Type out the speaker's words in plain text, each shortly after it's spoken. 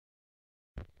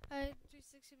Hi,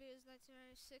 360 Videos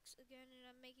 1996 again, and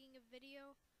I'm making a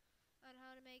video on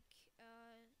how to make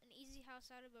an easy house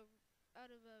out of a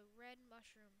red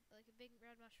mushroom, like a big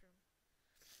red mushroom.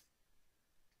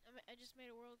 I just made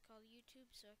a world called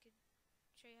YouTube so I could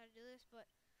show you how to do this,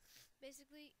 but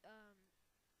basically,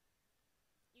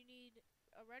 you need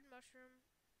a red mushroom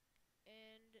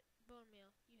and bone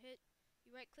meal. You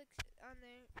right click on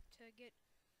there to get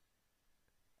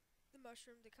the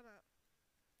mushroom to come out.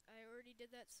 I already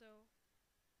did that, so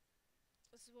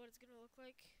this is what it's gonna look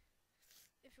like.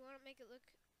 If you want to make it look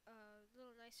a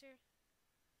little nicer,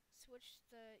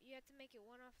 you have to make it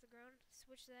one off the ground,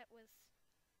 switch that with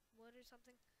wood or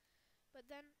something.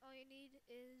 But then all you need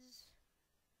is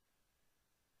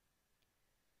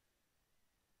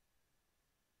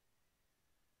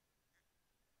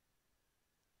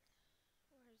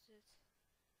where is it?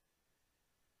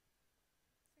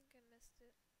 I think I missed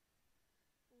it.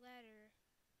 Ladder.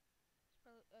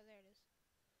 Oh, there it is.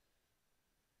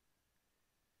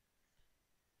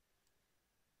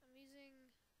 I'm using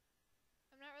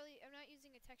I'm not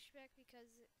using a texture pack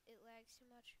because it lags too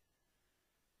much.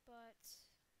 But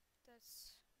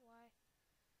that's why.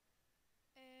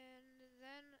 And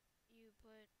then you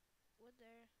put wood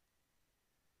there,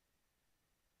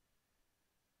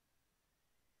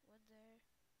 wood there.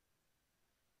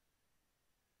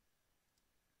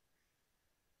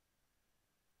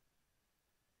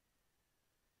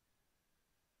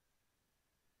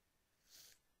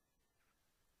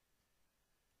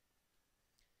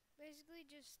 Basically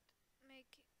just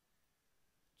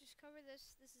cover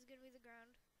this. This is gonna be the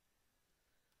ground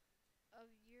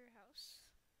of your house.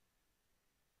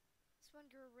 This one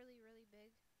grew really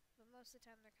big, but most of the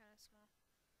time they're kind of small.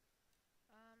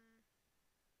 Um,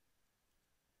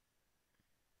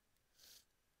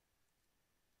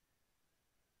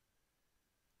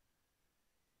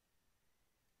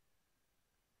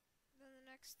 then the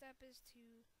next step is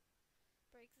to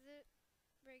break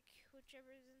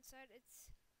whichever is inside. It's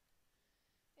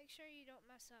Make sure you don't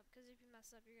mess up, because if you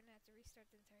mess up, you're gonna have to restart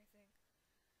the entire thing.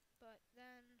 But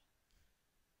then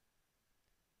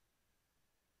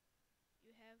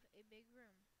you have a big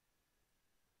room.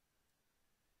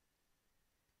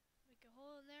 Make a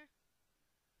hole in there,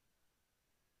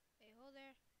 a hole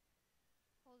there,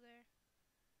 hole there.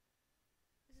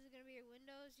 This is gonna be your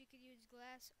windows. You could use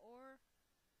glass or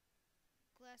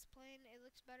glass plane. It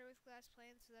looks better with glass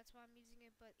plane, so that's why I'm using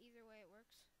it, but either way it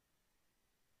works.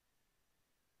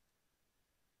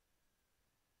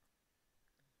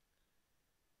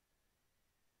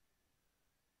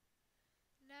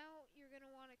 Now you're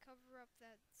gonna want to cover up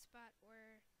that spot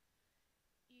where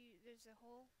there's a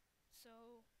hole.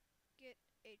 So get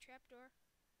a trapdoor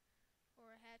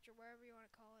or a hatch or wherever you want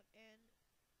to call it, and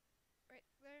right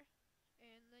there,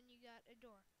 and then you got a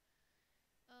door.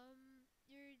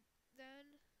 You're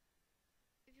then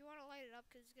if you want to light it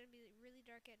up because it's gonna be really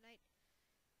dark at night,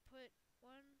 put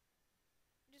one.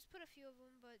 Just put a few of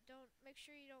them, but don't make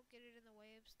sure you don't get it in the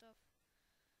way of stuff.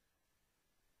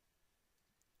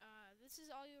 This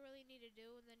is all you really need to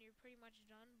do, and then you're pretty much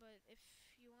done. But if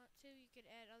you want to, you could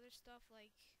add other stuff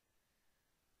like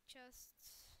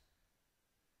chests,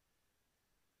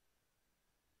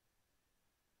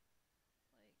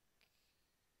 like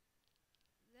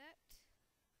that.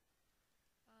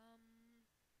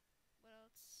 What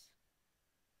else?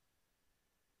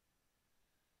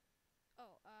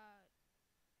 Oh, not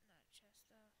chest.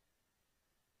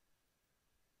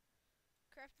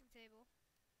 Crafting table.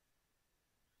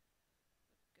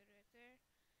 Look good right there.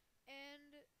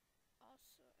 And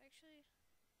also, actually,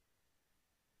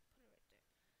 put it right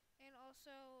there. And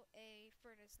also a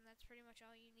furnace, and that's pretty much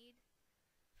all you need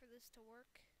for this to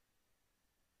work.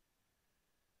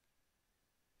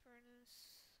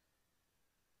 Furnace.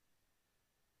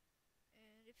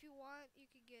 And if you want, you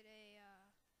could get a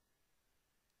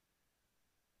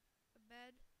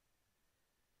bed.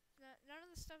 None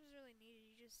of the stuff is really needed.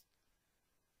 You just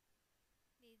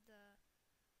need the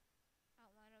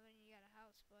outline of it, and you got a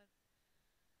house. But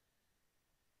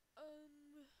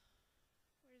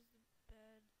where's the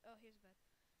bed? Oh, here's the bed.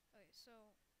 Okay, so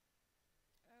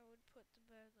I would put the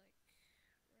bed like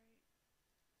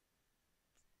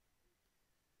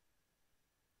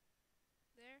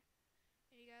right there,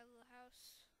 and you got a little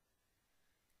house.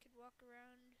 You could walk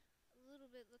around a little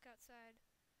bit, look outside,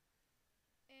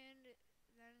 and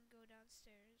then go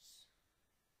downstairs.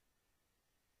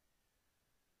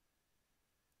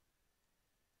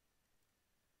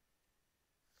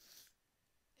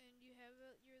 And you have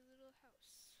your little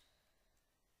house.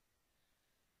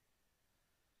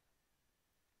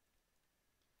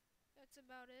 That's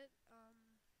about it.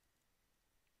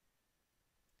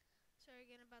 So sorry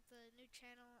again about the new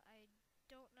channel. I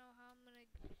don't know how I'm gonna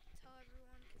tell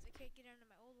everyone because I can't get into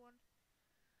my old one.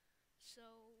 So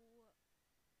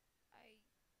I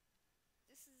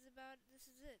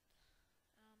this is it.